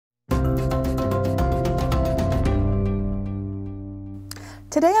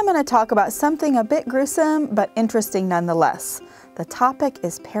Today I'm going to talk about something a bit gruesome but interesting nonetheless. The topic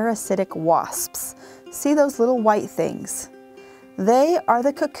is parasitic wasps. See those little white things? They are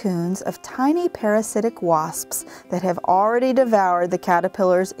the cocoons of tiny parasitic wasps that have already devoured the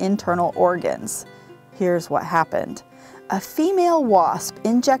caterpillar's internal organs. Here's what happened. A female wasp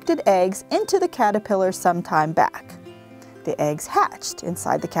injected eggs into the caterpillar some time back. The eggs hatched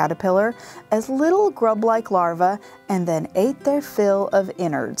inside the caterpillar as little grub-like larvae and then ate their fill of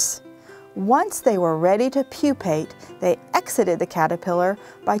innards. Once they were ready to pupate, they exited the caterpillar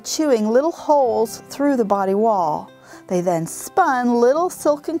by chewing little holes through the body wall. They then spun little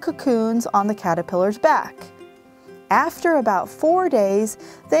silken cocoons on the caterpillar's back. After about 4 days,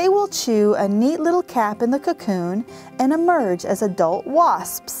 they will chew a neat little cap in the cocoon and emerge as adult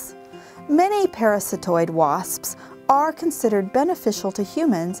wasps. Many parasitoid wasps are considered beneficial to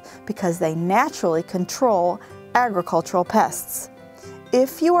humans because they naturally control agricultural pests.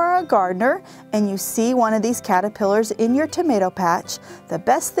 If you are a gardener and you see one of these caterpillars in your tomato patch, the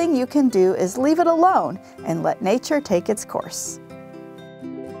best thing you can do is leave it alone and let nature take its course.